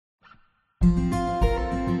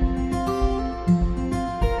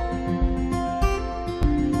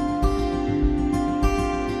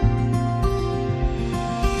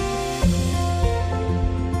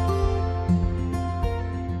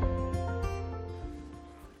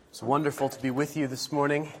It's wonderful to be with you this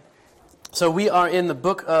morning. So we are in the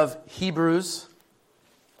book of Hebrews,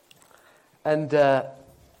 and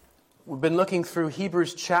we've been looking through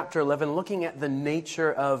Hebrews chapter 11, looking at the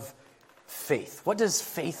nature of faith. What does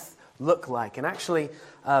faith look like? And actually,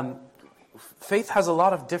 faith has a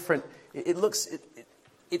lot of different, it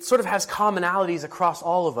sort of has commonalities across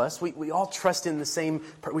all of us. We all trust in the same,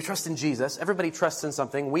 we trust in Jesus. Everybody trusts in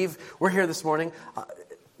something. We're here this morning.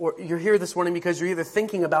 Or you're here this morning because you're either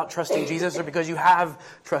thinking about trusting Jesus or because you have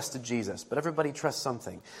trusted Jesus. But everybody trusts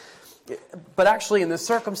something. But actually, in the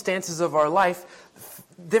circumstances of our life,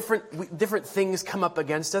 different things come up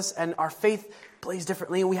against us, and our faith plays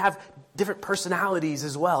differently, and we have different personalities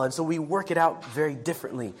as well, and so we work it out very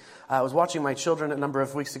differently. I was watching my children a number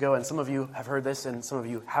of weeks ago, and some of you have heard this, and some of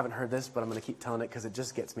you haven't heard this, but I'm going to keep telling it because it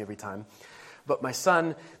just gets me every time. But my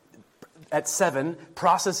son, at 7,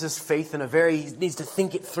 processes faith in he needs to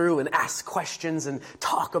think it through and ask questions and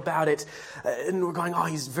talk about it. And we're going,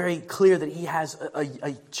 he's very clear that he has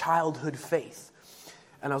a childhood faith.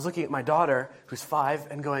 And I was looking at my daughter, who's 5,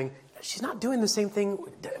 and going, she's not doing the same thing.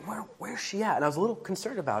 Where's she at? And I was a little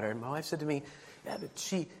concerned about her. And my wife said to me, yeah, but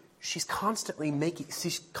she's constantly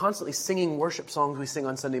singing worship songs we sing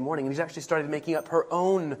on Sunday morning. And she's actually started making up her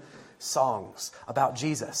own songs about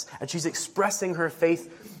Jesus. And she's expressing her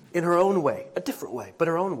faith in her own way, a different way, but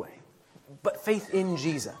her own way. But faith in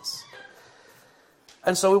Jesus.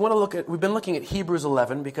 And so we've been looking at Hebrews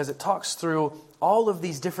 11 because it talks through all of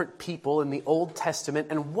these different people in the Old Testament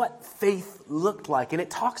and what faith looked like. And it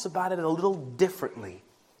talks about it a little differently.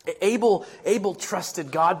 Abel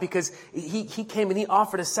trusted God because he came and he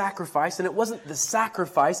offered a sacrifice. And it wasn't the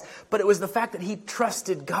sacrifice, but it was the fact that he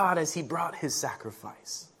trusted God as he brought his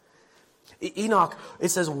sacrifice. Enoch, it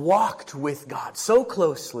says, walked with God so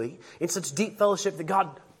closely in such deep fellowship that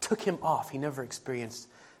God took him off. He never experienced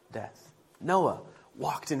death. Noah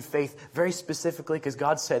walked in faith very specifically because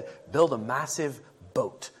God said, build a massive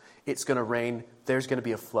boat. It's going to rain. There's going to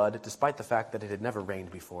be a flood, despite the fact that it had never rained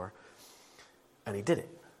before. And he did it.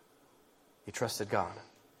 He trusted God.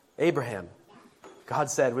 Abraham, God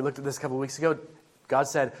said, we looked at this a couple of weeks ago, God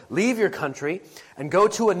said, leave your country and go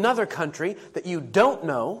to another country that you don't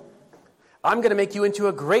know. I'm going to make you into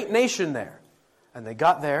a great nation there. And they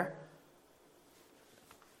got there.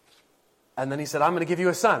 And then he said, I'm going to give you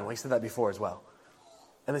a son. Well, he said that before as well.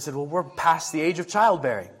 And they said, well, we're past the age of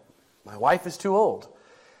childbearing. My wife is too old.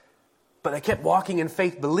 But they kept walking in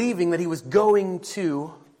faith, believing that he was going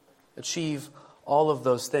to achieve all of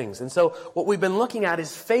those things. And so what we've been looking at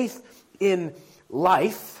is faith in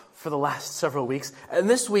life for the last several weeks. And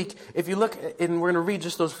this week, if you look, and we're going to read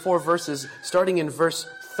just those 4 verses, starting in verse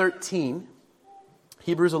 13,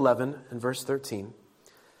 Hebrews 11 and verse 13.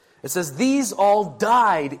 It says, these all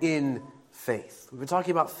died in faith. We've been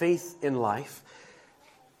talking about faith in life.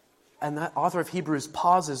 And the author of Hebrews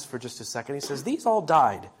pauses for just a second. He says, these all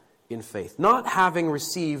died in faith, not having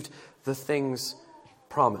received the things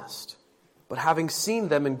promised, but having seen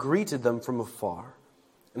them and greeted them from afar,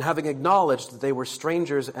 and having acknowledged that they were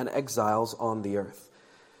strangers and exiles on the earth.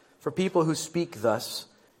 For people who speak thus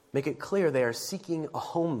make it clear they are seeking a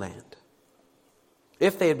homeland.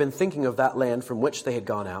 If they had been thinking of that land from which they had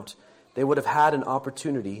gone out, they would have had an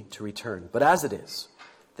opportunity to return. But as it is,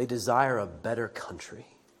 they desire a better country.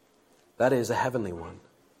 That is, a heavenly one.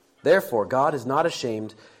 Therefore, God is not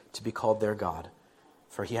ashamed to be called their God,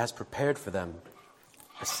 for he has prepared for them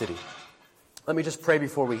a city. Let me just pray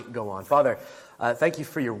before we go on. Father, thank you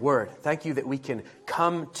for your word. Thank you that we can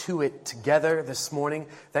come to it together this morning.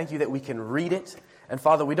 Thank you that we can read it. And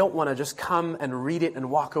Father, we don't want to just come and read it and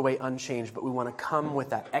walk away unchanged, but we want to come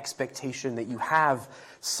with that expectation that you have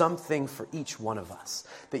something for each one of us,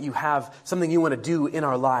 that you have something you want to do in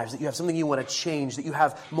our lives, that you have something you want to change, that you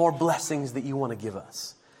have more blessings that you want to give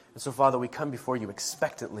us. And so, Father, we come before you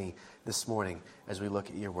expectantly this morning as we look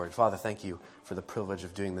at your word. Father, thank you for the privilege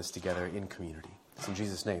of doing this together in community. It's in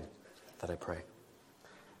Jesus' name that I pray.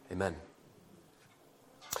 Amen.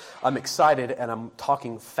 I'm excited and I'm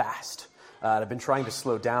talking fast. I've been trying to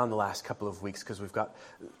slow down the last couple of weeks because we've got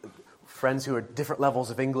friends who are different levels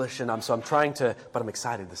of English, and I'm trying to, but I'm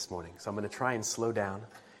excited this morning. So I'm going to try and slow down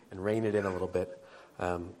and rein it in a little bit.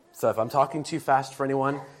 So if I'm talking too fast for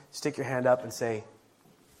anyone, stick your hand up and say,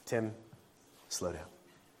 Tim, slow down.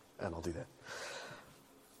 And I'll do that.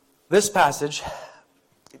 This passage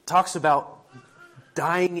talks about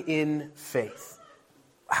dying in faith.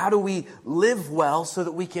 How do we live well so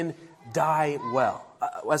that we can die well?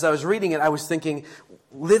 As I was reading it, I was thinking,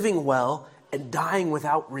 living well and dying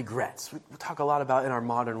without regrets. We talk a lot about in our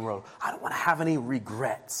modern world, I don't want to have any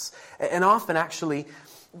regrets. And often, actually,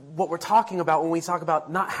 what we're talking about when we talk about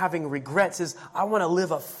not having regrets is, I want to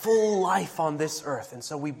live a full life on this earth. And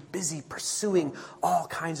so we're busy pursuing all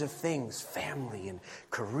kinds of things, family and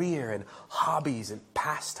career and hobbies and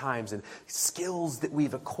pastimes and skills that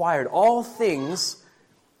we've acquired, all these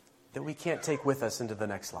that we can't take with us into the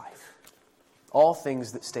next life. All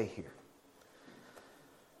things that stay here.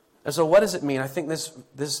 And so what does it mean? I think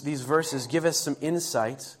these verses give us some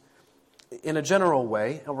insight in a general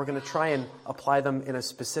way, and we're going to try and apply them in a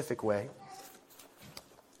specific way,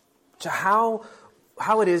 to how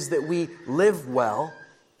it is that we live well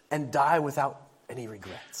and die without any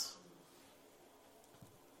regrets.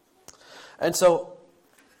 And so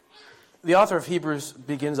the author of Hebrews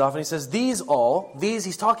begins off and he says, these,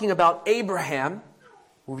 he's talking about Abraham,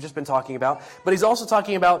 who we've just been talking about, but he's also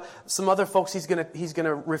talking about some other folks he's going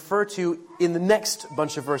to refer to in the next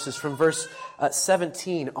bunch of verses from verse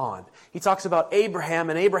 17 on. He talks about Abraham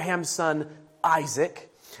and Abraham's son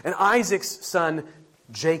Isaac, and Isaac's son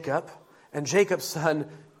Jacob, and Jacob's son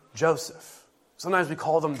Joseph. Sometimes we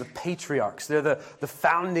call them the patriarchs. They're the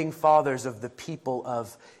founding fathers of the people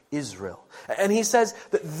of Israel. And he says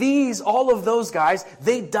that all of those guys,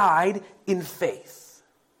 they died in faith.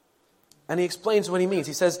 And he explains what he means.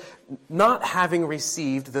 He says, not having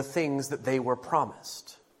received the things that they were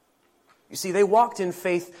promised. You see, they walked in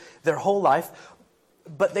faith their whole life,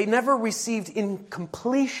 but they never received in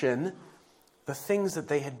completion the things that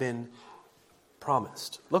they had been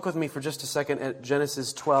promised. Look with me for just a second at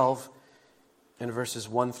Genesis 12 and verses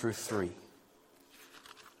 1 through 3.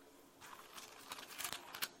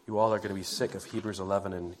 You all are going to be sick of Hebrews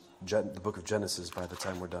 11 and the book of Genesis by the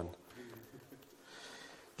time we're done.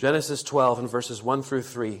 Genesis 12 and verses 1 through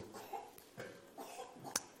 3.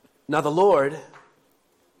 Now the Lord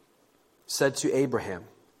said to Abraham,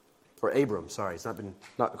 or Abram, sorry, it's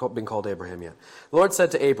not been called Abraham yet. The Lord said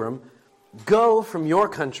to Abram, go from your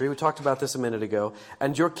country, we talked about this a minute ago,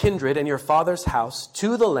 and your kindred and your father's house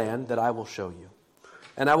to the land that I will show you.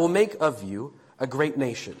 And I will make of you a great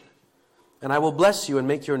nation. And I will bless you and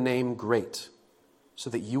make your name great, so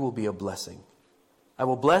that you will be a blessing. I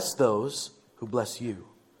will bless those who bless you.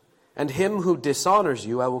 And him who dishonors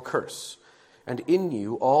you I will curse. And in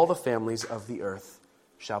you all the families of the earth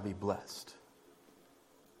shall be blessed.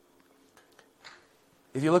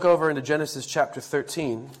 If you look over into Genesis chapter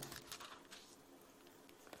 13,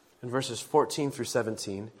 in verses 14 through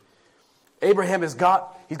 17, Abraham he's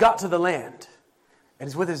got to the land, and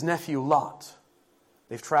he's with his nephew Lot.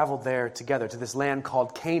 They've traveled there together to this land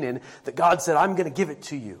called Canaan that God said, I'm going to give it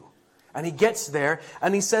to you. And he gets there,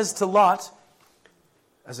 and he says to Lot,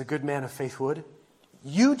 as a good man of faith would,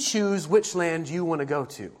 you choose which land you want to go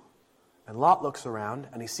to. And Lot looks around,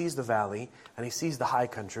 and he sees the valley, and he sees the high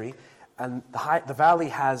country, and the valley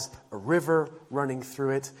has a river running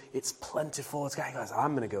through it. It's plentiful. He goes,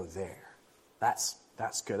 I'm going to go there. That's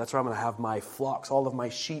good. That's where I'm going to have my flocks, all of my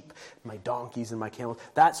sheep, my donkeys, and my camels.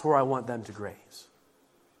 That's where I want them to graze.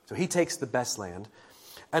 So he takes the best land.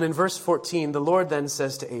 And in verse 14, the Lord then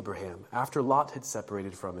says to Abraham, after Lot had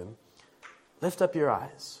separated from him, lift up your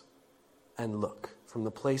eyes and look from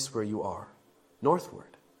the place where you are,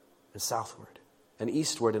 northward and southward and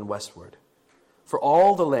eastward and westward. For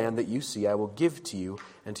all the land that you see I will give to you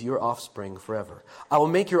and to your offspring forever. I will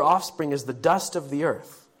make your offspring as the dust of the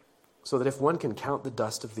earth, so that if one can count the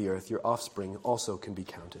dust of the earth, your offspring also can be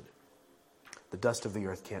counted. The dust of the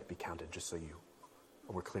earth can't be counted, just so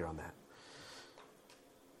we're clear on that.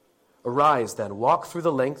 Arise then, walk through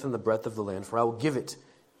the length and the breadth of the land, for I will give it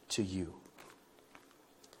to you.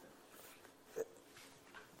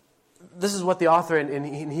 This is what the author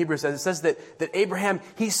in Hebrews says. It says that Abraham,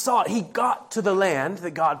 he got to the land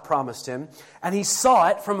that God promised him, and he saw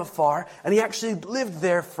it from afar, and he actually lived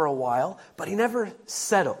there for a while, but he never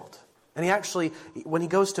settled. And he actually, when he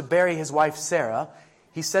goes to bury his wife Sarah,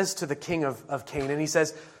 he says to the king of Canaan, he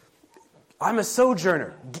says, I'm a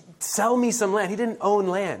sojourner. Sell me some land. He didn't own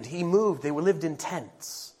land. He moved. They lived in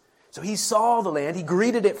tents. So he saw the land. He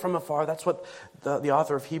greeted it from afar. That's what the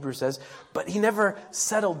author of Hebrews says. But he never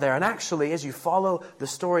settled there. And actually, as you follow the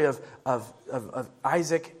story of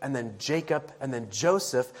Isaac and then Jacob and then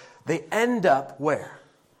Joseph, they end up where?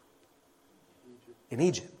 In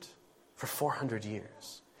Egypt for 400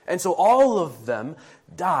 years. And so all of them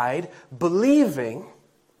died believing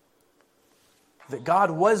that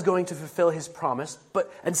God was going to fulfill his promise,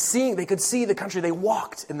 they could see the country. They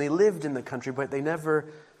walked and they lived in the country, but they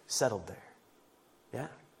never settled there. Yeah?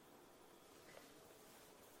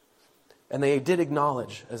 And they did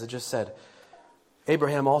acknowledge, as I just said,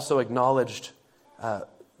 Abraham also acknowledged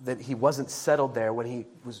that he wasn't settled there when he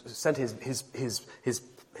sent his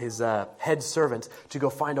head servant to go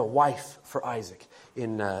find a wife for Isaac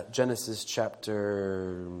in Genesis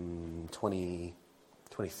chapter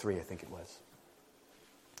 23, I think it was.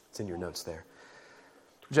 It's in your notes there.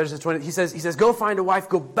 Genesis 20, he says, go find a wife,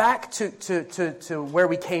 go back to where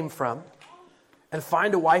we came from, and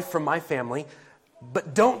find a wife from my family,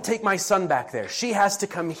 but don't take my son back there. She has to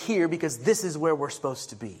come here because this is where we're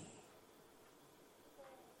supposed to be.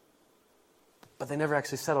 But they never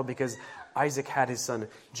actually settled because Isaac had his son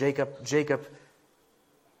Jacob.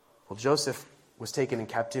 Joseph was taken in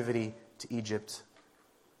captivity to Egypt.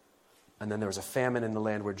 And then there was a famine in the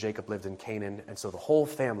land where Jacob lived in Canaan. And so the whole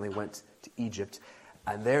family went to Egypt.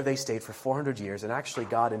 And there they stayed for 400 years. And actually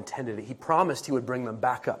God intended it. He promised he would bring them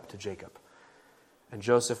back up to Jacob. And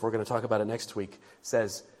Joseph, we're going to talk about it next week,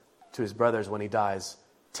 says to his brothers when he dies,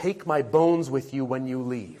 take my bones with you when you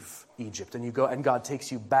leave Egypt. And you go, and God takes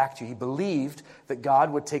you back to you. He believed that God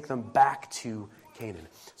would take them back to Canaan.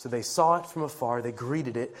 So they saw it from afar. They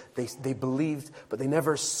greeted it. They believed, but they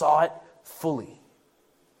never saw it fully.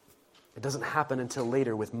 It doesn't happen until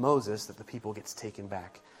later with Moses that the people gets taken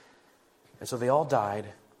back. And so they all died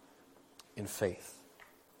in faith.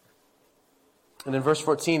 And in verse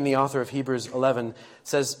 14, the author of Hebrews 11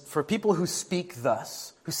 says, for people who speak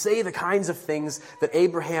thus, who say the kinds of things that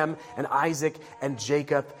Abraham and Isaac and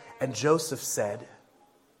Jacob and Joseph said,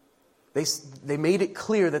 they made it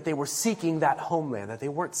clear that they were seeking that homeland, that they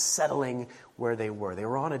weren't settling where they were. They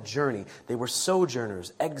were on a journey. They were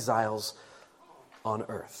sojourners, exiles on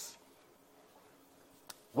earth.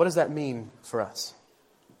 What does that mean for us?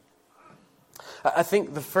 I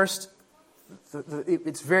think the first,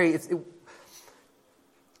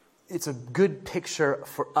 it's a good picture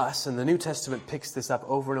for us, and the New Testament picks this up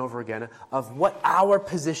over and over again, of what our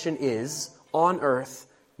position is on earth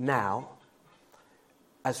now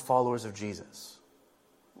as followers of Jesus.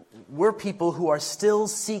 We're people who are still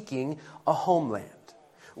seeking a homeland.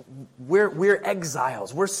 We're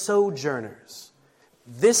exiles. We're sojourners.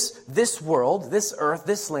 This world, this earth,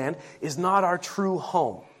 this land is not our true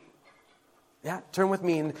home. Yeah, turn with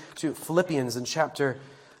me to Philippians in chapter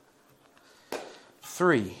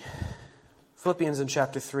 3. Philippians in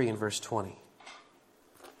chapter 3 and verse 20.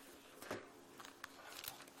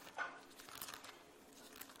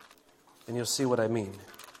 And you'll see what I mean.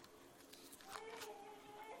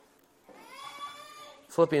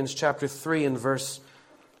 Philippians chapter 3 and verse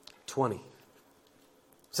 20. It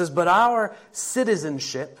says, but our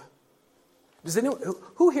citizenship, does anyone,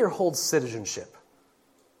 who here holds citizenship?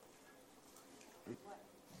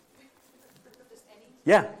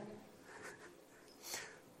 Yeah.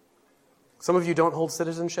 Some of you don't hold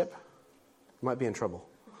citizenship. You might be in trouble.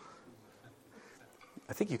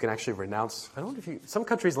 I think you can actually renounce. I don't know if you. Some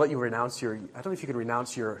countries let you renounce your. I don't know if you can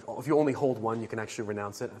renounce your. If you only hold one, you can actually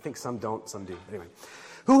renounce it. I think some don't, some do. Anyway,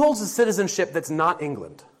 who holds a citizenship that's not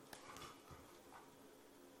England?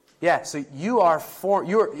 Yeah, so you are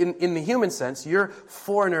you're in the human sense. You're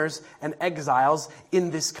foreigners and exiles in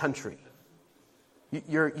this country.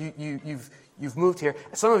 You've moved here.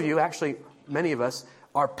 Some of you, actually, many of us,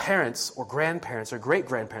 are parents or grandparents or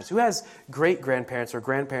great-grandparents. Who has great-grandparents or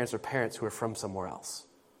grandparents or parents who are from somewhere else?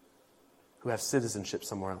 Who have citizenship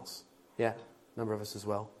somewhere else? Yeah, a number of us as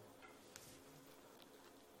well.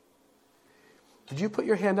 Did you put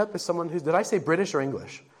your hand up as someone did I say British or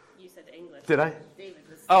English? You said English. Did I? David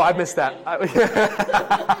was I missed that.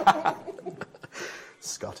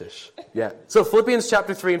 Scottish. Yeah. So Philippians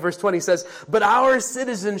chapter 3 and verse 20 says, but our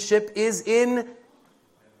citizenship is in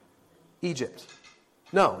Egypt.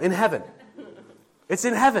 No, in heaven. It's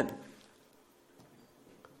in heaven.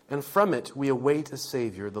 And from it we await a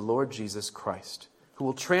Savior, the Lord Jesus Christ, who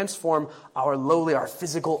will transform our lowly, our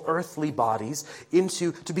physical, earthly bodies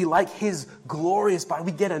to be like His glorious body.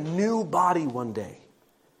 We get a new body one day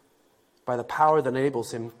by the power that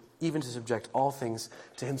enables Him even to subject all things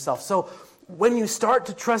to Himself. So when you start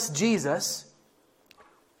to trust Jesus,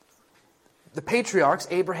 the patriarchs,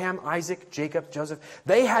 Abraham, Isaac, Jacob, Joseph,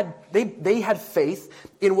 they had faith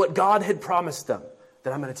in what God had promised them.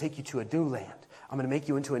 That I'm going to take you to a new land. I'm going to make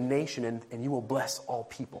you into a nation and you will bless all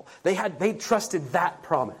people. They trusted that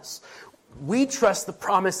promise. We trust the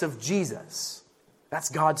promise of Jesus. That's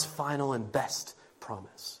God's final and best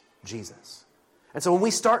promise. Jesus. And so when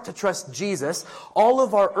we start to trust Jesus, all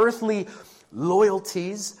of our earthly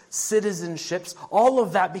loyalties, citizenships, all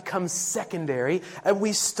of that becomes secondary, and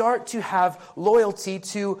we start to have loyalty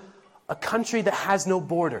to a country that has no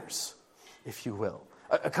borders, if you will.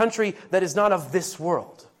 A country that is not of this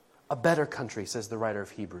world. A better country, says the writer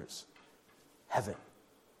of Hebrews. Heaven.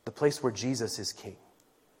 The place where Jesus is king.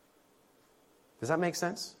 Does that make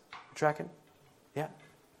sense? You tracking? Yeah.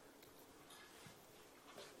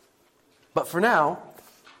 But for now,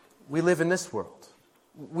 we live in this world.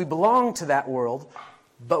 We belong to that world,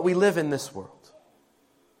 but we live in this world.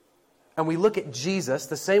 And we look at Jesus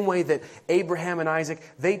the same way that Abraham and Isaac,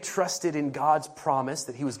 they trusted in God's promise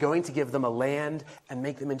that he was going to give them a land and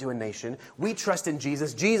make them into a nation. We trust in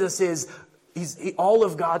Jesus. Jesus is, all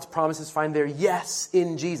of God's promises find their yes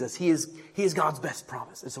in Jesus. He is God's best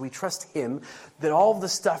promise. And so we trust him that all of the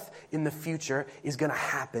stuff in the future is going to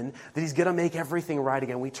happen, that he's going to make everything right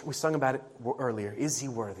again. We sung about it earlier. Is he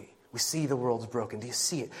worthy? We see the world's broken. Do you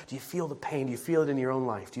see it? Do you feel the pain? Do you feel it in your own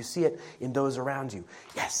life? Do you see it in those around you?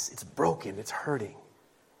 Yes, it's broken. It's hurting.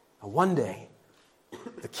 And one day,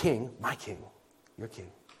 the king, my king, your king,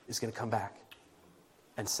 is going to come back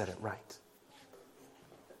and set it right.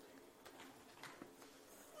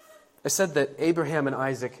 I said that Abraham and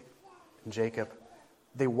Isaac and Jacob,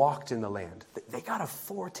 they walked in the land. They got a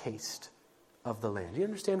foretaste of the land. Do you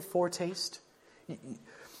understand foretaste?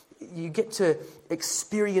 You get to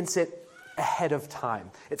experience it ahead of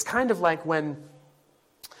time. It's kind of like when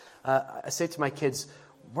I say to my kids,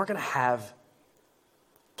 we're going to have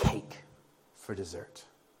cake for dessert.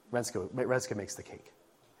 Renska makes the cake.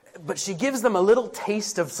 But she gives them a little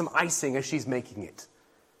taste of some icing as she's making it.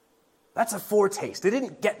 That's a foretaste. They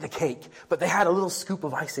didn't get the cake, but they had a little scoop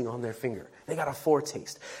of icing on their finger. They got a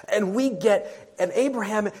foretaste. And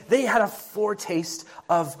Abraham, they had a foretaste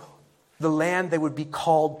of the land they would be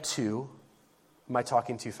called to. Am I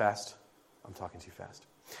talking too fast? I'm talking too fast.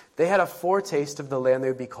 They had a foretaste of the land they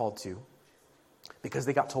would be called to because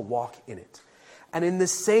they got to walk in it. And in the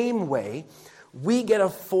same way, we get a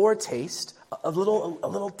foretaste, a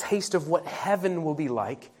little taste of what heaven will be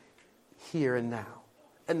like here and now.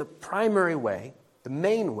 And the primary way, the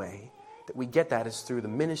main way that we get that is through the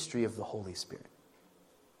ministry of the Holy Spirit.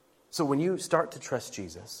 So when you start to trust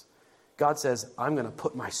Jesus, God says, I'm going to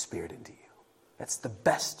put my Spirit into you. That's the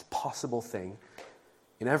best possible thing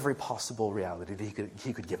in every possible reality that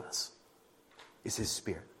he could give us, is his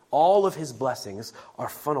Spirit. All of his blessings are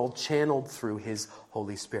funneled, channeled through his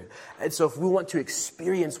Holy Spirit. And so if we want to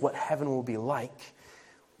experience what heaven will be like,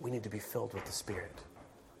 we need to be filled with the Spirit.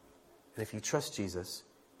 And if you trust Jesus,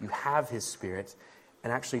 you have his Spirit.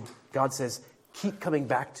 And actually, God says, keep coming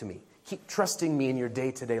back to me. Keep trusting me in your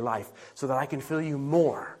day-to-day life so that I can fill you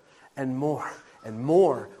more and more and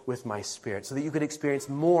more with my Spirit, so that you could experience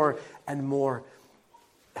more and more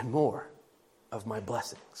and more of my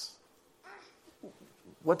blessings.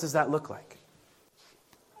 What does that look like?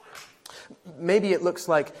 Maybe it looks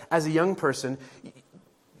like, as a young person,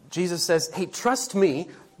 Jesus says, hey, trust me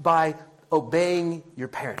by obeying your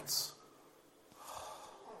parents.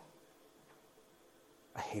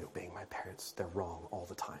 I hate obeying my parents. They're wrong all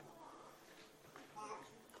the time.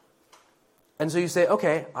 And so you say,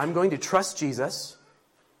 okay, I'm going to trust Jesus,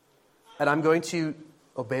 and I'm going to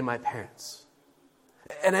obey my parents.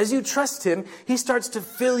 And as you trust him, he starts to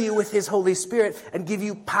fill you with his Holy Spirit and give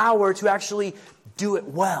you power to actually do it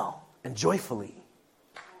well and joyfully.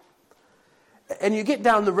 And you get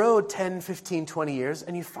down the road 10, 15, 20 years,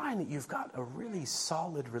 and you find that you've got a really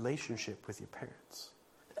solid relationship with your parents.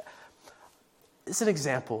 It's an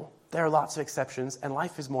example. There are lots of exceptions, and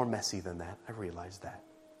life is more messy than that. I realize that.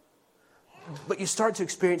 But you start to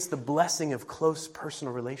experience the blessing of close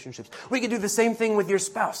personal relationships. We could do the same thing with your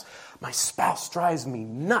spouse. My spouse drives me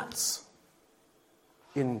nuts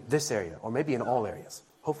in this area, or maybe in all areas.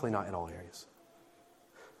 Hopefully not in all areas.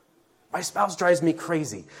 My spouse drives me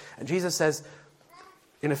crazy. And Jesus says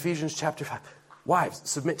in Ephesians chapter 5, wives,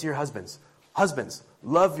 submit to your husbands. Husbands,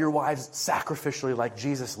 love your wives sacrificially like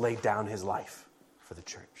Jesus laid down his life for the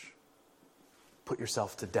church. Put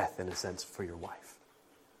yourself to death, in a sense, for your wife.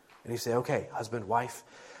 And you say, okay, husband, wife,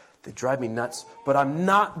 they drive me nuts, but I'm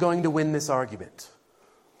not going to win this argument.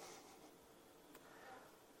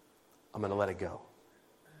 I'm going to let it go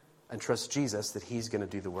and trust Jesus that he's going to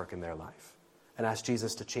do the work in their life. And ask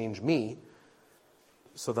Jesus to change me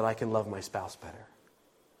so that I can love my spouse better.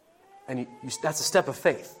 And that's a step of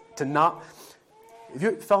faith. Have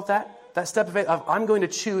you felt that? That step of faith of, I'm going to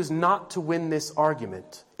choose not to win this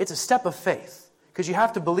argument. It's a step of faith. Because you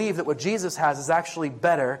have to believe that what Jesus has is actually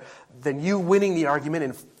better than you winning the argument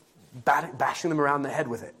and bashing them around the head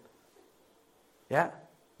with it. Yeah?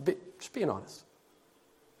 Just being honest.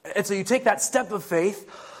 And so you take that step of faith,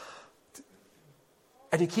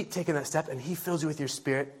 and you keep taking that step, and he fills you with your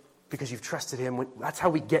Spirit because you've trusted him. That's how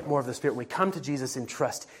we get more of the Spirit. When we come to Jesus in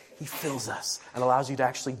trust, he fills us and allows you to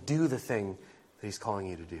actually do the thing that he's calling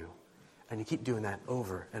you to do. And you keep doing that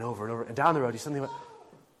over and over and over. And down the road, you suddenly went,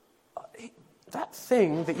 that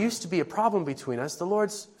thing that used to be a problem between us, the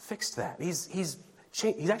Lord's fixed that. He's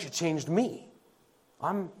actually changed me.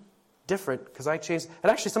 I'm different because I changed.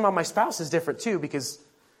 And actually, somehow my spouse is different too because,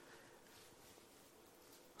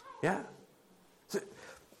 yeah. So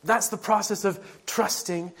that's the process of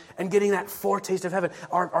trusting and getting that foretaste of heaven.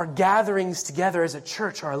 Our gatherings together as a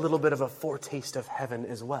church are a little bit of a foretaste of heaven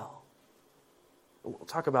as well. We'll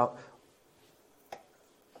talk about...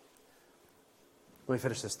 Let me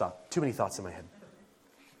finish this thought. Too many thoughts in my head.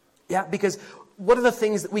 Yeah, because what are the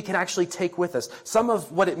things that we can actually take with us? Some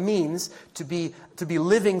of what it means to be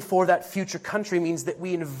living for that future country means that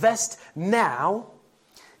we invest now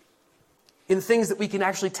in things that we can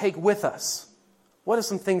actually take with us. What are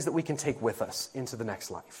some things that we can take with us into the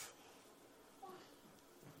next life?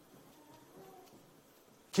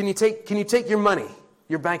 Can you take your money,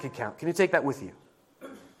 your bank account? Can you take that with you?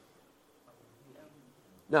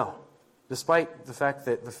 No. Despite the fact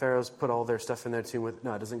that the pharaohs put all their stuff in there too,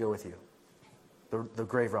 no, it doesn't go with you. The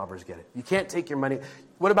grave robbers get it. You can't take your money.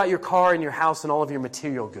 What about your car and your house and all of your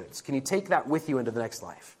material goods? Can you take that with you into the next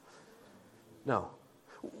life? No.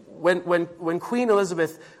 When Queen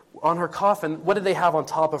Elizabeth, on her coffin, what did they have on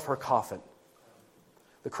top of her coffin?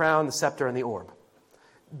 The crown, the scepter, and the orb.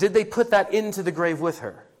 Did they put that into the grave with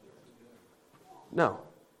her? No.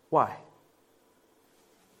 Why?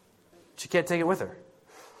 She can't take it with her.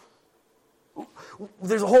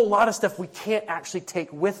 There's a whole lot of stuff we can't actually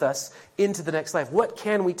take with us into the next life. What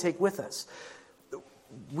can we take with us?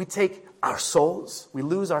 We take our souls. We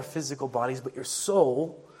lose our physical bodies, but your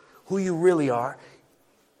soul, who you really are,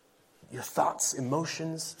 your thoughts,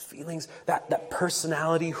 emotions, feelings, that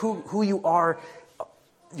personality, who you are,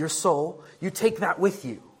 your soul, you take that with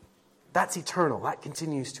you. That's eternal. That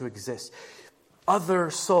continues to exist.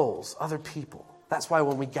 Other souls, other people. That's why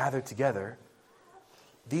when we gather together,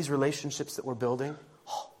 these relationships that we're building,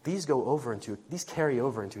 these carry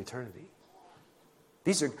over into eternity.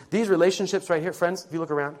 These relationships right here, friends, if you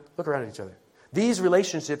look around at each other. These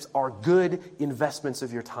relationships are good investments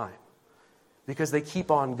of your time because they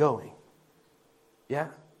keep on going. Yeah?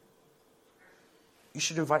 You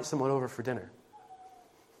should invite someone over for dinner.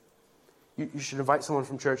 You should invite someone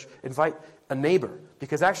from church. Invite a neighbor,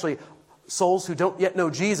 because actually, souls who don't yet know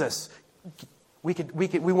Jesus, we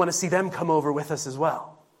want to see them come over with us as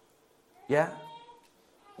well. Yeah?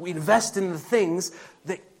 We invest in the things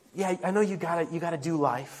that, yeah, I know you gotta do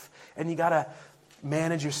life, and you gotta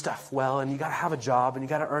manage your stuff well, and you gotta have a job, and you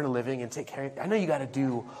gotta earn a living and take care of it. I know you gotta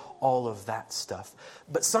do all of that stuff.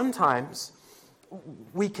 But sometimes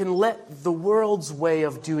we can let the world's way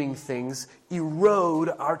of doing things erode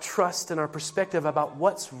our trust and our perspective about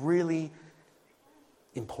what's really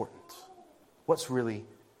important, what's really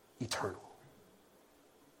eternal.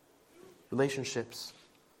 Relationships.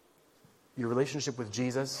 Your relationship with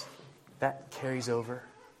Jesus, that carries over.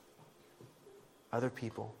 Other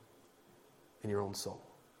people and your own soul.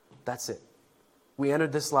 That's it. We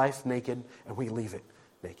entered this life naked and we leave it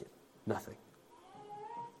naked. Nothing.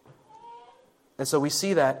 And so we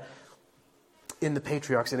see that in the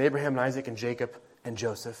patriarchs, in Abraham and Isaac and Jacob and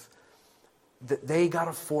Joseph, that they got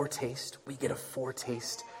a foretaste. We get a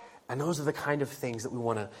foretaste. And those are the kind of things that we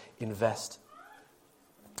want to invest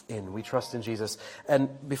in. We trust in Jesus. And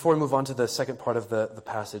before we move on to the second part of the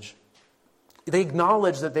passage, they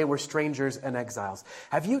acknowledge that they were strangers and exiles.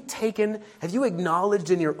 Have you acknowledged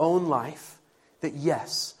in your own life that,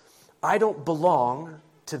 yes, I don't belong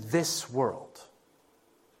to this world?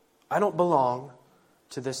 I don't belong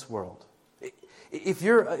to this world.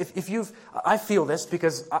 I feel this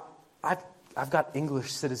because I've got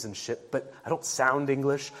English citizenship, but I don't sound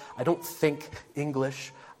English. I don't think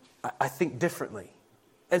English. I think differently.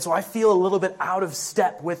 And so I feel a little bit out of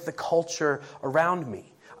step with the culture around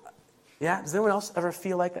me. Yeah? Does anyone else ever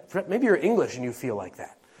feel like that? Maybe you're English and you feel like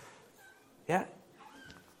that. Yeah?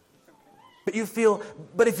 But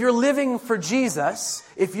if you're living for Jesus,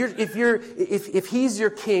 if He's your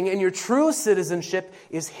king and your true citizenship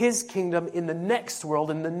is His kingdom in the next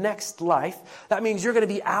world, in the next life, that means you're going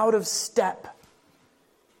to be out of step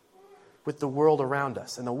with the world around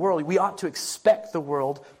us. And we ought to expect the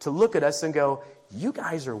world to look at us and go, you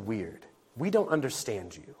guys are weird. We don't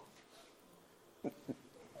understand you.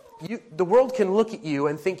 The world can look at you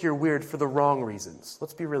and think you're weird for the wrong reasons.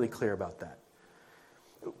 Let's be really clear about that.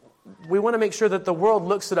 We want to make sure that the world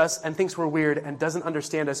looks at us and thinks we're weird and doesn't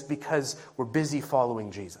understand us because we're busy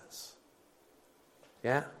following Jesus.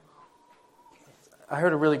 Yeah? I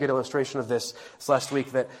heard a really good illustration of this last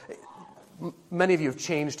week, that many of you have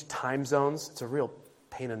changed time zones. It's a real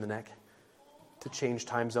pain in the neck to change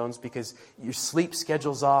time zones because your sleep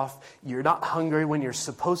schedule's off. You're not hungry when you're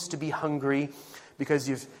supposed to be hungry because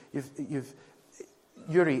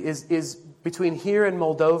Yuri, is between here and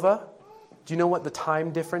Moldova, do you know what the time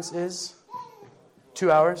difference is? 2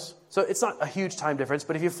 hours? So it's not a huge time difference,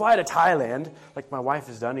 but if you fly to Thailand, like my wife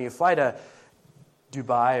has done, and you fly to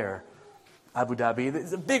Dubai or Abu Dhabi,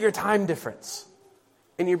 there's a bigger time difference.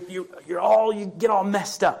 And you get all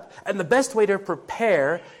messed up. And the best way to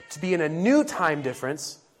prepare to be in a new time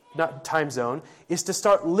difference, not time zone, is to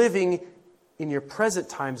start living in your present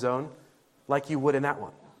time zone like you would in that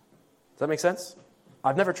one. Does that make sense?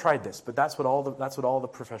 I've never tried this, but that's what all the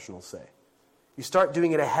professionals say. You start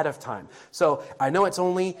doing it ahead of time. So I know it's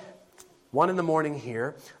only 1 a.m.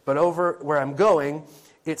 here, but over where I'm going,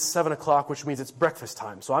 it's 7 o'clock, which means it's breakfast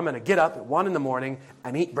time. So I'm going to get up at 1 a.m.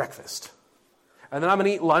 and eat breakfast. And then I'm going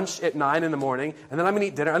to eat lunch at 9 a.m, and then I'm going to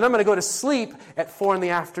eat dinner, and then I'm going to go to sleep at 4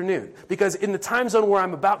 p.m. Because in the time zone where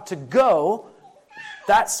I'm about to go,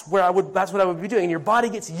 that's what I would be doing. And your body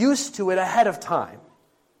gets used to it ahead of time.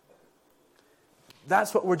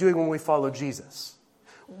 That's what we're doing when we follow Jesus.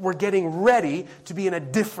 We're getting ready to be in a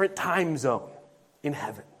different time zone in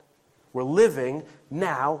heaven. We're living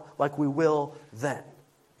now like we will then,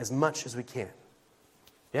 as much as we can.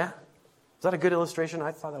 Yeah? Is that a good illustration?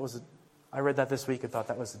 I read that this week and thought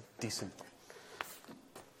that was a decent.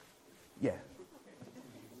 Yeah.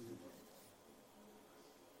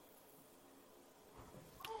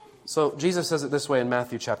 So Jesus says it this way in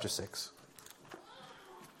Matthew chapter 6.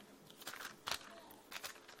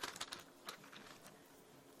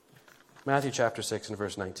 Matthew chapter 6 and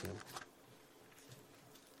verse 19.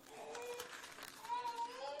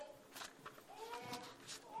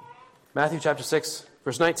 Matthew chapter 6,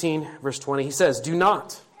 verse 19, verse 20. He says, "Do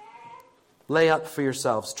not lay up for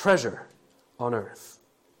yourselves treasure on earth,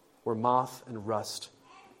 where moth and rust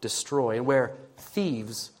destroy, and where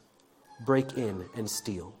thieves break in and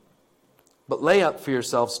steal. But lay up for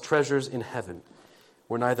yourselves treasures in heaven,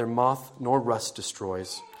 where neither moth nor rust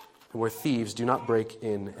destroys, and where thieves do not break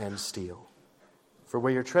in and steal. For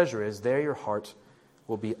where your treasure is, there your heart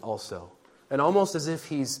will be also." And almost as if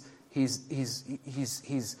he's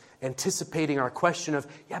anticipating our question of,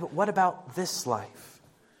 yeah, but what about this life?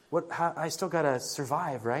 I still got to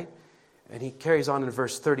survive, right? And he carries on in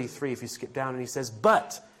verse 33, if you skip down, and he says,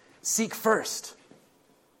 "But seek first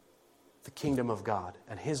the kingdom of God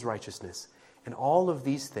and his righteousness, and all of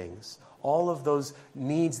these things, all of those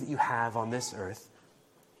needs that you have on this earth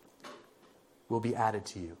will be added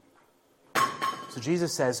to you." So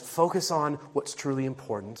Jesus says, focus on what's truly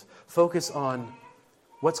important. Focus on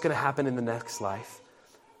what's going to happen in the next life.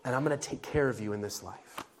 And I'm going to take care of you in this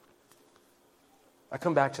life. I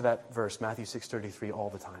come back to that verse, Matthew 6:33, all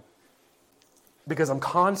the time. Because I'm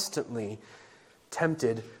constantly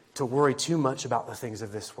tempted to worry too much about the things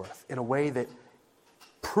of this world in a way that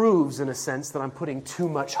proves, in a sense, that I'm putting too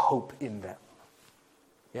much hope in them.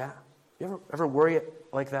 Yeah? You ever worry it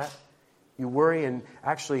like that? You worry, and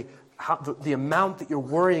actually the amount that you're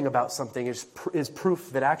worrying about something is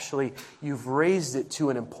proof that actually you've raised it to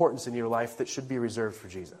an importance in your life that should be reserved for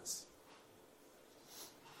Jesus.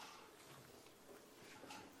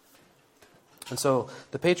 And so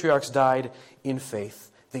the patriarchs died in faith.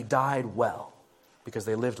 They died well because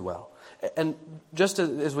they lived well. And just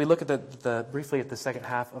as we look at briefly at the second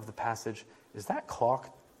half of the passage, is that clock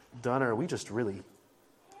done, or are we just really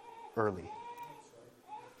early?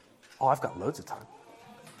 Oh, I've got loads of time.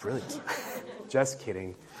 Brilliant. Just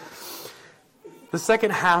kidding. The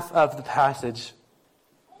second half of the passage,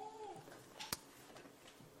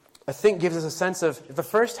 I think, gives us a sense of, the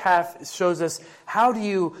first half shows us how do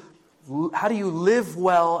you live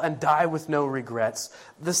well and die with no regrets.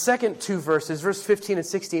 The second two verses, verse 15 and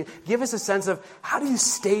 16, give us a sense of how do you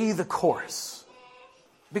stay the course?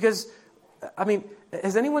 Because, I mean,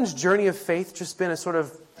 has anyone's journey of faith just been a sort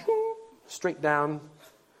of straight down?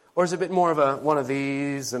 Or is it a bit more of a one of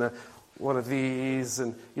these and a one of these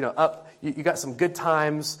and, up? You got some good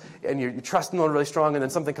times and you're trusting the Lord really strong, and then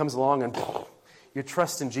something comes along and your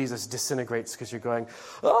trust in Jesus disintegrates because you're going,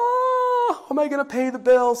 how am I going to pay the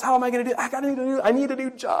bills? How am I going to do? I need a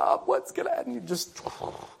new job. What's going to happen? You just,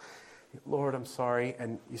 Lord, I'm sorry.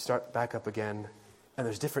 And you start back up again. And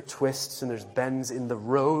there's different twists and there's bends in the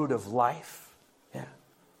road of life. Yeah.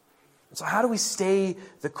 So how do we stay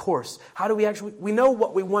the course? How do we know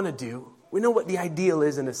what we want to do. We know what the ideal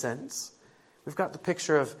is in a sense. We've got the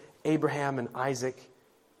picture of Abraham and Isaac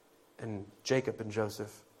and Jacob and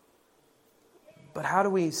Joseph. But how do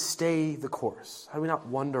we stay the course? How do we not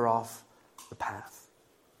wander off the path?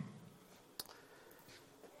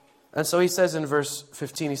 And so he says in verse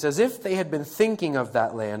 15, he says, if they had been thinking of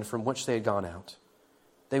that land from which they had gone out,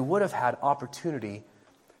 they would have had opportunity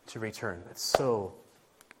to return. That's so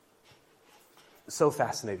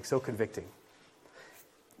fascinating, so convicting.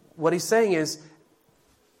 What he's saying is,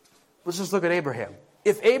 let's just look at Abraham.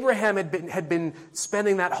 If Abraham had been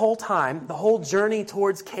spending that whole time, the whole journey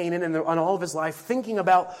towards Canaan and on all of his life, thinking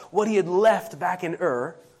about what he had left back in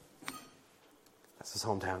Ur, that's his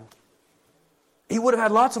hometown, he would have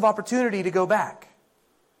had lots of opportunity to go back.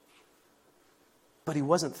 But he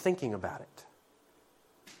wasn't thinking about it.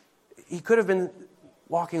 He could have been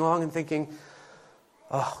walking along and thinking,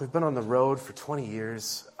 oh, we've been on the road for 20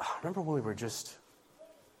 years. Oh, remember when we were just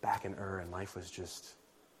back in Ur and life was just,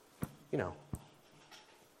 it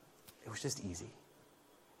was just easy.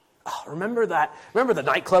 Oh, remember the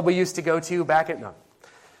nightclub we used to go to back at, no,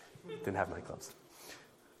 didn't have nightclubs.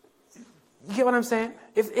 You get what I'm saying?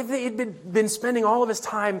 If he had been spending all of his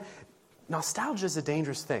time, nostalgia is a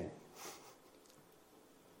dangerous thing.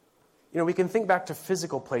 We can think back to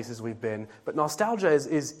physical places we've been, but nostalgia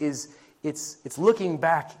it's looking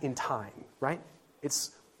back in time, right?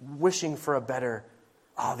 It's wishing for a better,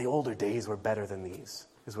 the older days were better than these,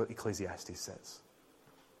 is what Ecclesiastes says.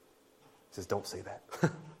 It says, don't say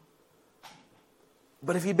that.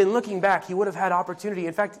 But if he'd been looking back, he would have had opportunity.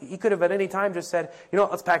 In fact, he could have at any time just said,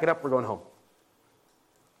 let's pack it up, we're going home.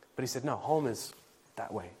 But he said, no, home is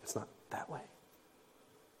that way. It's not that way.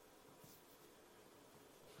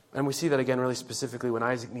 And we see that again really specifically when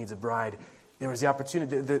Isaac needs a bride. There was the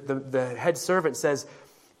opportunity. The head servant says,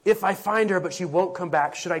 if I find her but she won't come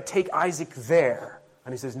back, should I take Isaac there?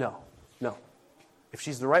 And he says, no. If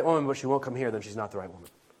she's the right woman but she won't come here, then she's not the right woman.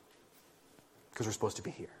 Because we're supposed to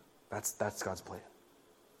be here. That's God's plan.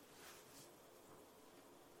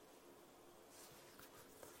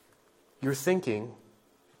 Your thinking,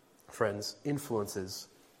 friends, influences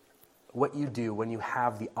what you do when you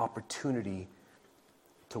have the opportunity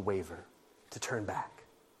to waver, to turn back,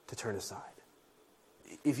 to turn aside.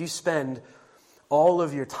 If you spend all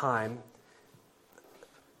of your time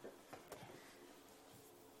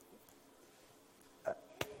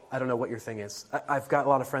I don't know what your thing is. I've got a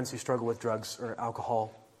lot of friends who struggle with drugs or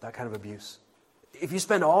alcohol, that kind of abuse. If you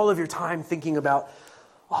spend all of your time thinking about,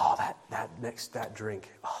 that drink,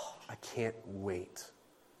 I can't wait.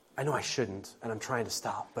 I know I shouldn't, and I'm trying to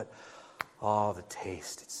stop, but the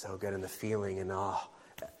taste, it's so good, and the feeling, and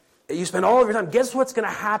you spend all of your time. Guess what's going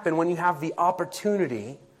to happen when you have the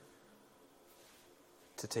opportunity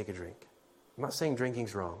to take a drink? I'm not saying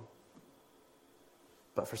drinking's wrong.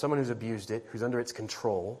 But for someone who's abused it, who's under its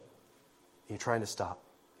control, you're trying to stop.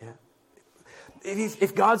 Yeah.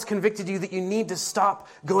 If God's convicted you that you need to stop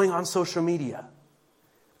going on social media,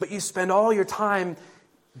 but you spend all your time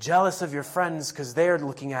jealous of your friends because they're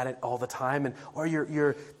looking at it all the time,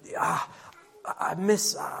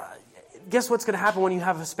 guess what's going to happen when you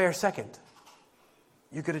have a spare second?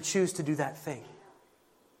 You're going to choose to do that thing.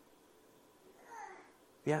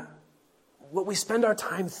 Yeah. What we spend our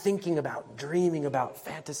time thinking about, dreaming about,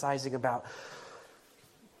 fantasizing about,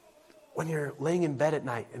 when you're laying in bed at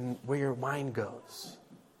night and where your mind goes,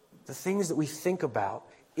 the things that we think about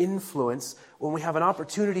influence when we have an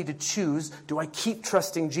opportunity to choose, do I keep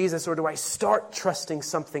trusting Jesus or do I start trusting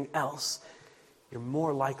something else? You're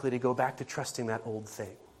more likely to go back to trusting that old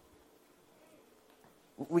thing.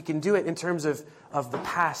 We can do it in terms of the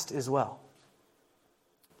past as well.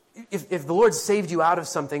 If the Lord saved you out of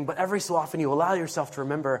something, but every so often you allow yourself to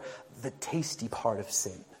remember the tasty part of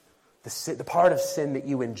sin, the part of sin that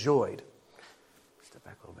you enjoyed. Step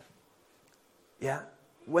back a little bit. Yeah?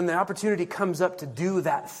 When the opportunity comes up to do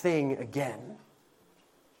that thing again,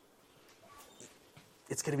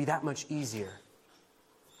 it's going to be that much easier.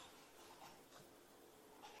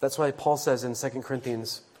 That's why Paul says in 2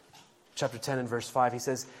 Corinthians chapter 10 and verse 5, he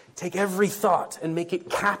says, take every thought and make it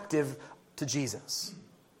captive to Jesus.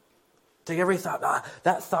 Take every thought.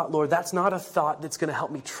 That thought, Lord, that's not a thought that's going to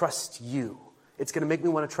help me trust you. It's going to make me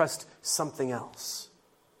want to trust something else.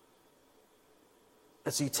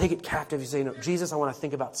 And so you take it captive. You say, no, Jesus, I want to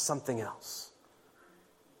think about something else.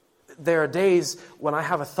 There are days when I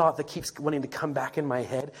have a thought that keeps wanting to come back in my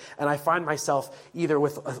head, and I find myself either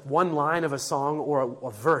with one line of a song or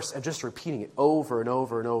a verse and just repeating it over and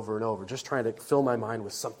over and over and over, just trying to fill my mind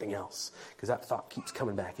with something else because that thought keeps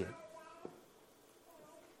coming back in.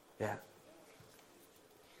 Yeah.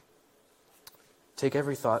 Take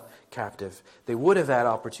every thought captive. They would have had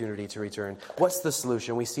opportunity to return. What's the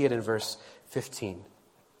solution? We see it in verse 16.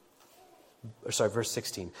 Verse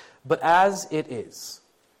 16. But as it is,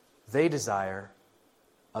 they desire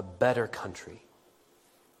a better country.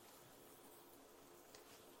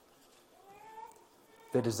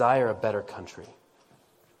 They desire a better country.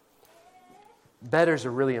 Better is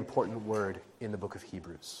a really important word in the book of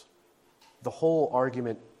Hebrews. The whole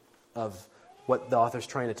argument of what the author's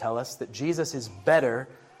trying to tell us, that Jesus is better.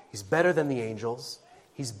 He's better than the angels.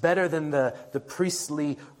 He's better than the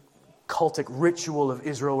priestly cultic ritual of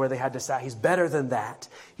Israel where they had to sacrifice. He's better than that.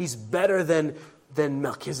 He's better than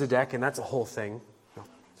Melchizedek, and that's a whole thing.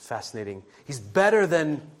 It's fascinating. He's better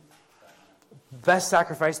than best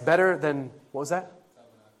sacrifice, better than, what was that?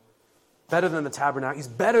 Better than the tabernacle. He's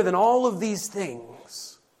better than all of these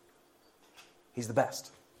things. He's the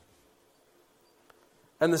best.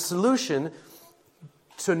 And the solution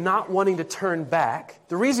to not wanting to turn back,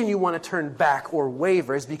 the reason you want to turn back or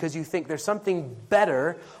waver is because you think there's something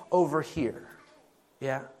better over here.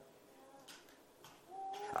 Yeah?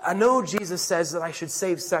 I know Jesus says that I should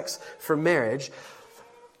save sex for marriage,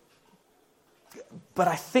 but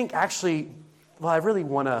I think actually, I really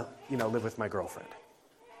want to, live with my girlfriend.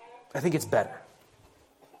 I think it's better.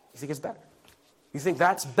 You think it's better? You think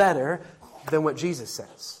that's better than what Jesus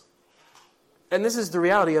says? And this is the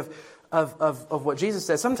reality of what Jesus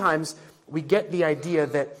says. Sometimes we get the idea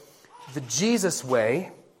that the Jesus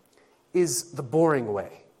way is the boring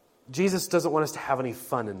way. Jesus doesn't want us to have any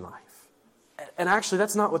fun in life. And actually,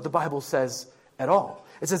 that's not what the Bible says at all.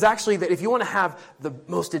 It says actually that if you want to have the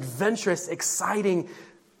most adventurous, exciting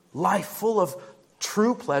life full of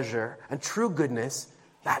true pleasure and true goodness,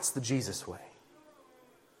 that's the Jesus way.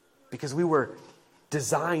 Because we were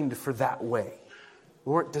designed for that way.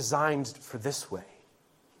 We weren't designed for this way.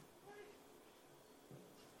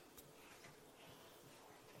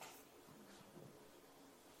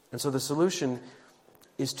 And so the solution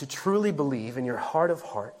is to truly believe in your heart of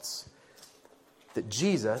hearts that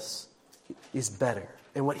Jesus is better.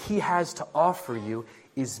 And what He has to offer you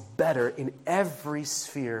is better in every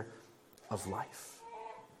sphere of life.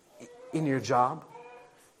 In your job,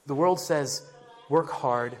 the world says, work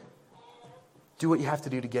hard, do what you have to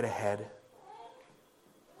do to get ahead,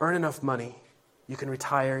 earn enough money, you can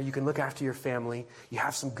retire, you can look after your family, you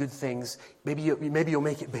have some good things, maybe you'll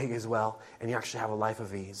make it big as well, and you actually have a life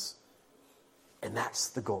of ease. And that's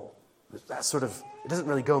the goal. That's sort of, it doesn't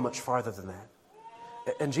really go much farther than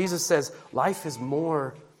that. And Jesus says, life is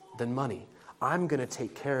more than money. I'm going to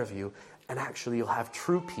take care of you, and actually you'll have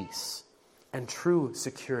true peace and true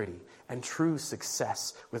security and true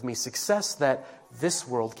success with me. Success that this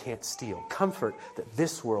world can't steal. Comfort that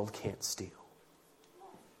this world can't steal.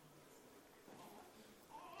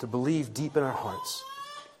 To believe deep in our hearts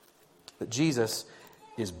that Jesus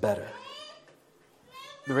is better.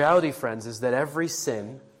 The reality, friends, is that every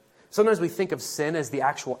sin, sometimes we think of sin as the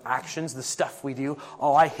actual actions, the stuff we do.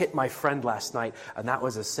 Oh, I hit my friend last night, and that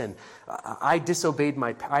was a sin. I disobeyed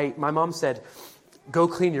my mom said, go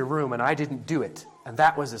clean your room, and I didn't do it, and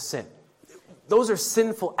that was a sin. Those are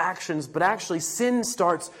sinful actions, but actually sin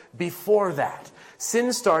starts before that.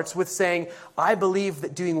 Sin starts with saying, I believe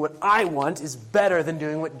that doing what I want is better than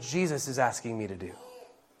doing what Jesus is asking me to do.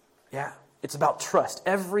 Yeah, it's about trust.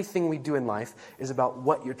 Everything we do in life is about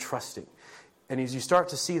what you're trusting. And as you start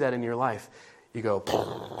to see that in your life, you go,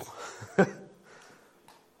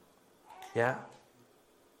 yeah?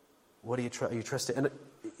 What do you trust it? And it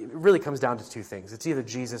really comes down to two things. It's either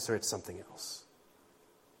Jesus or it's something else.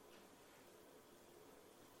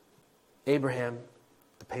 Abraham,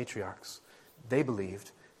 the patriarchs, they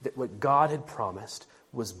believed that what God had promised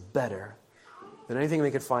was better than anything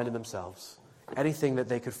they could find in themselves, anything that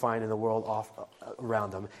they could find in the world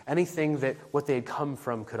around them, anything that what they had come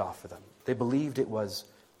from could offer them. They believed it was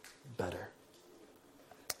better.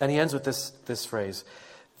 And he ends with this phrase,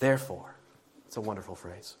 therefore. It's a wonderful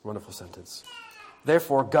phrase, wonderful sentence.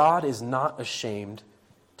 Therefore, God is not ashamed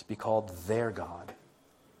to be called their God,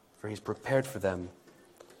 for He's prepared for them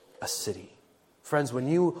a city. Friends, when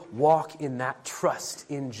you walk in that trust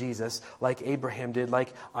in Jesus, like Abraham did,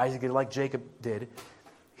 like Isaac did, like Jacob did,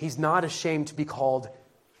 He's not ashamed to be called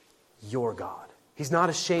your God. He's not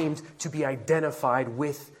ashamed to be identified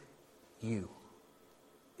with you.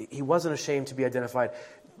 He wasn't ashamed to be identified.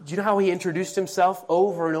 Do you know how He introduced Himself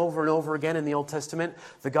over and over and over again in the Old Testament?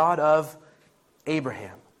 The God of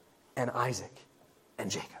Abraham and Isaac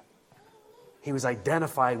and Jacob. He was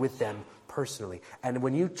identified with them personally. And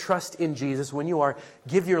when you trust in Jesus, when you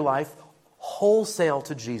give your life wholesale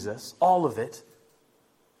to Jesus, all of it,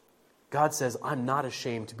 God says, I'm not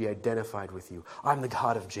ashamed to be identified with you. I'm the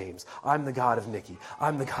God of James. I'm the God of Nikki.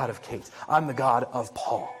 I'm the God of Kate. I'm the God of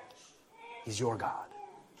Paul. He's your God.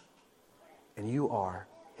 And you are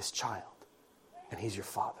His child. And He's your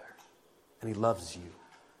Father. And He loves you.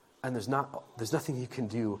 And there's nothing you can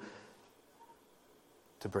do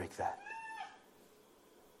to break that.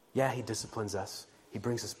 Yeah, He disciplines us. He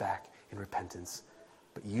brings us back in repentance.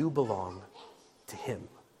 But you belong to Him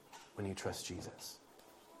when you trust Jesus.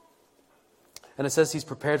 And it says He's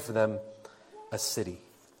prepared for them a city.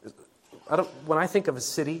 When I think of a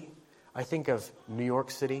city, I think of New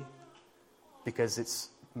York City because it's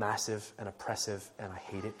massive and oppressive, and I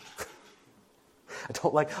hate it.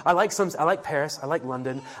 I like Paris, I like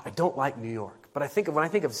London, I don't like New York. But when I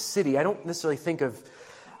think of city, I don't necessarily think of,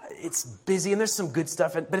 it's busy and there's some good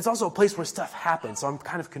stuff, but it's also a place where stuff happens, so I'm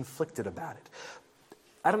kind of conflicted about it.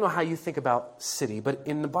 I don't know how you think about city, but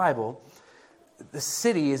in the Bible, the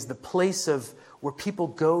city is the place where people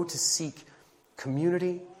go to seek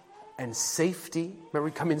community and safety. Remember,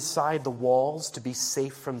 we come inside the walls to be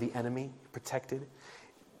safe from the enemy, protected.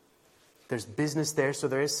 There's business there, so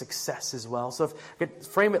there is success as well. So if I could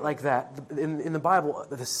frame it like that, in the Bible,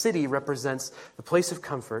 the city represents the place of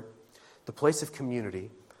comfort, the place of community,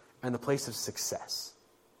 and the place of success.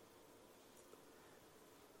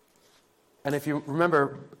 And if you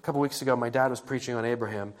remember, a couple weeks ago, my dad was preaching on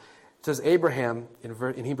Abraham. It says Abraham,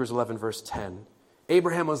 in Hebrews 11, verse 10,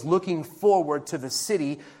 Abraham was looking forward to the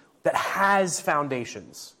city that has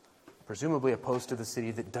foundations, presumably opposed to the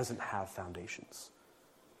city that doesn't have foundations.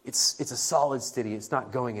 It's a solid city. It's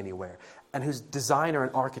not going anywhere. And whose designer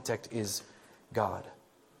and architect is God.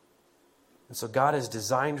 And so God has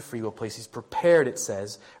designed for you a place. He's prepared, it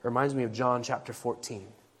says. It reminds me of John chapter 14.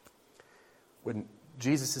 When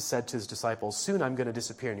Jesus has said to his disciples, soon I'm going to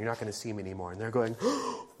disappear and you're not going to see me anymore. And they're going,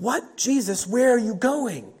 what? Jesus, where are you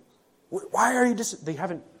going? Why are you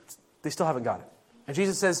They still haven't got it. And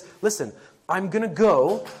Jesus says, listen, I'm going to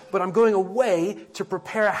go, but I'm going away to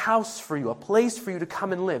prepare a house for you, a place for you to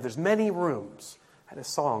come and live. There's many rooms. I had a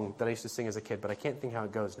song that I used to sing as a kid, but I can't think how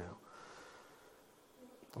it goes now.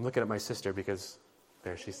 I'm looking at my sister because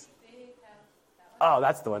there she's. Oh,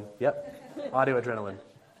 that's the one. Yep. Audio Adrenaline.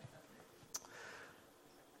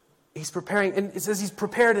 He's preparing, and it says he's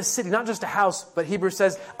prepared a city, not just a house, but Hebrews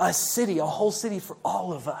says a city, a whole city for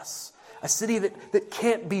all of us. A city that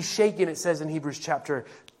can't be shaken, it says in Hebrews chapter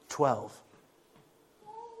 12.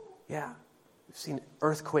 Yeah. We've seen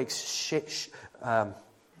earthquakes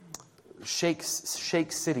shake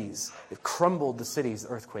cities. They've crumbled the cities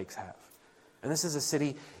earthquakes have. And this is a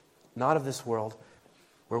city not of this world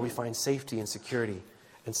where we find safety and security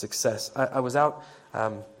and success. I was out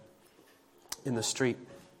in the street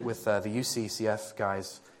with the UCCF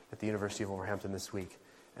guys at the University of Wolverhampton this week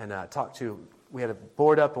and we had a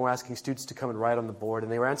board up and we're asking students to come and write on the board,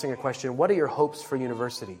 and they were answering a question, what are your hopes for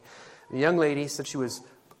university? The young lady said she was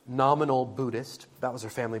nominal Buddhist. That was her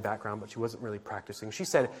family background, but she wasn't really practicing. She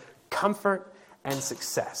said, comfort and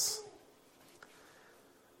success.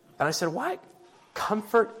 And I said, why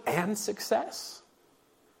comfort and success?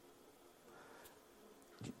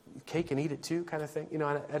 Cake and eat it too, kind of thing.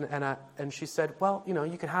 And she said, well,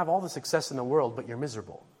 you can have all the success in the world, but you're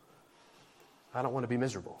miserable. I don't want to be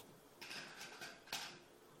miserable.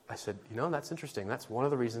 I said, that's interesting. That's one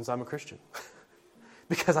of the reasons I'm a Christian.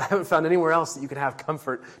 Because I haven't found anywhere else that you can have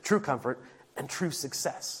comfort, and true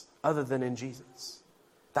success other than in Jesus.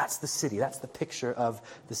 That's the city. That's the picture of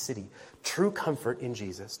the city. True comfort in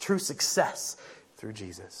Jesus. True success through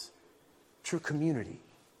Jesus. True community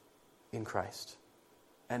in Christ.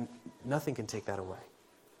 And nothing can take that away.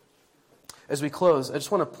 As we close, I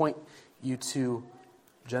just want to point you to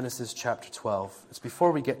Genesis chapter 12. It's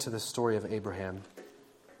before we get to the story of Abraham.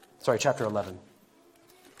 Chapter 11.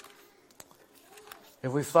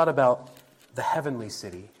 If we've thought about the heavenly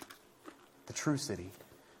city, the true city,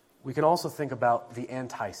 we can also think about the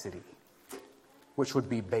anti-city, which would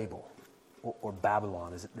be Babel, or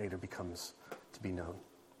Babylon as it later becomes to be known.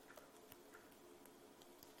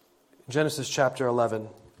 Genesis chapter 11,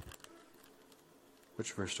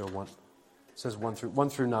 which verse do I want? It says 1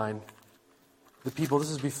 through 9. The people,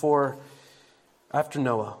 this is after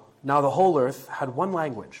Noah. Now the whole earth had one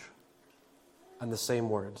language and the same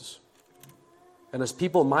words. And as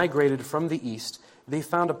people migrated from the east, they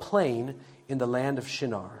found a plain in the land of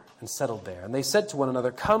Shinar and settled there. And they said to one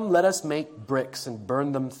another, come, let us make bricks and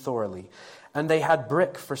burn them thoroughly. And they had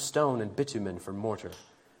brick for stone and bitumen for mortar.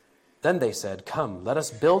 Then they said, come, let us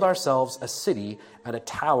build ourselves a city and a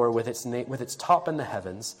tower with its top in the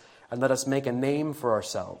heavens, and let us make a name for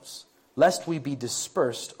ourselves, lest we be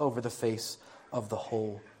dispersed over the face of the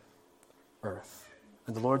whole earth.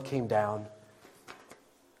 And the Lord came down,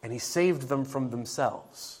 and he saved them from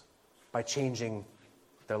themselves by changing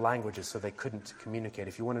their languages so they couldn't communicate.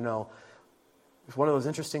 If you want to know, it's one of those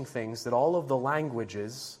interesting things that all of the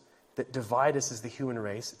languages that divide us as the human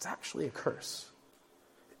race, it's actually a curse.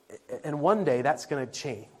 And one day that's going to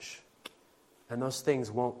change. And those things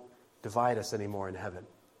won't divide us anymore in heaven.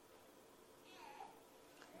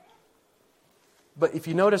 But if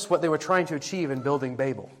you notice what they were trying to achieve in building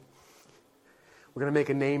Babel, we're going to make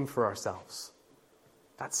a name for ourselves.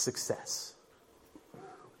 That's success.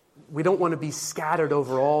 We don't want to be scattered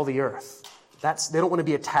over all the earth. They don't want to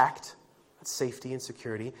be attacked. That's safety and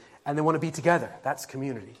security. And they want to be together. That's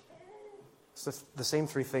community. So it's the same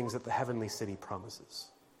three things that the heavenly city promises.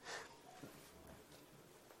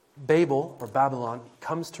 Babel, or Babylon,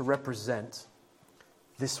 comes to represent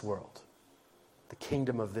this world, the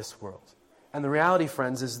kingdom of this world. And the reality,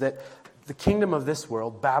 friends, is that the kingdom of this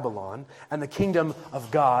world, Babylon, and the kingdom of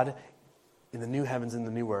God in the new heavens and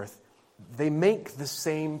the new earth, they make the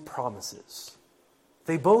same promises.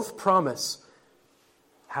 They both promise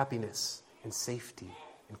happiness and safety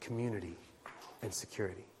and community and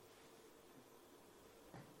security.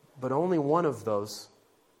 But only one of those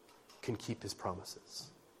can keep his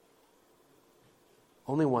promises.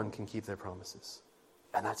 Only one can keep their promises.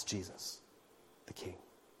 And that's Jesus, the King.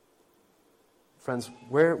 Friends,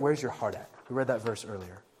 where's your heart at? We read that verse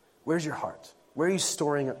earlier. Where's your heart? Where are you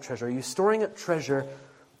storing up treasure? Are you storing up treasure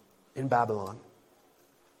in Babylon,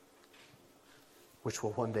 which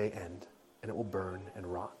will one day end, and it will burn and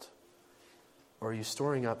rot? Or are you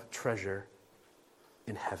storing up treasure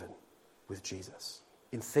in heaven with Jesus,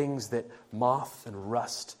 in things that moth and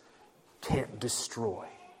rust can't destroy?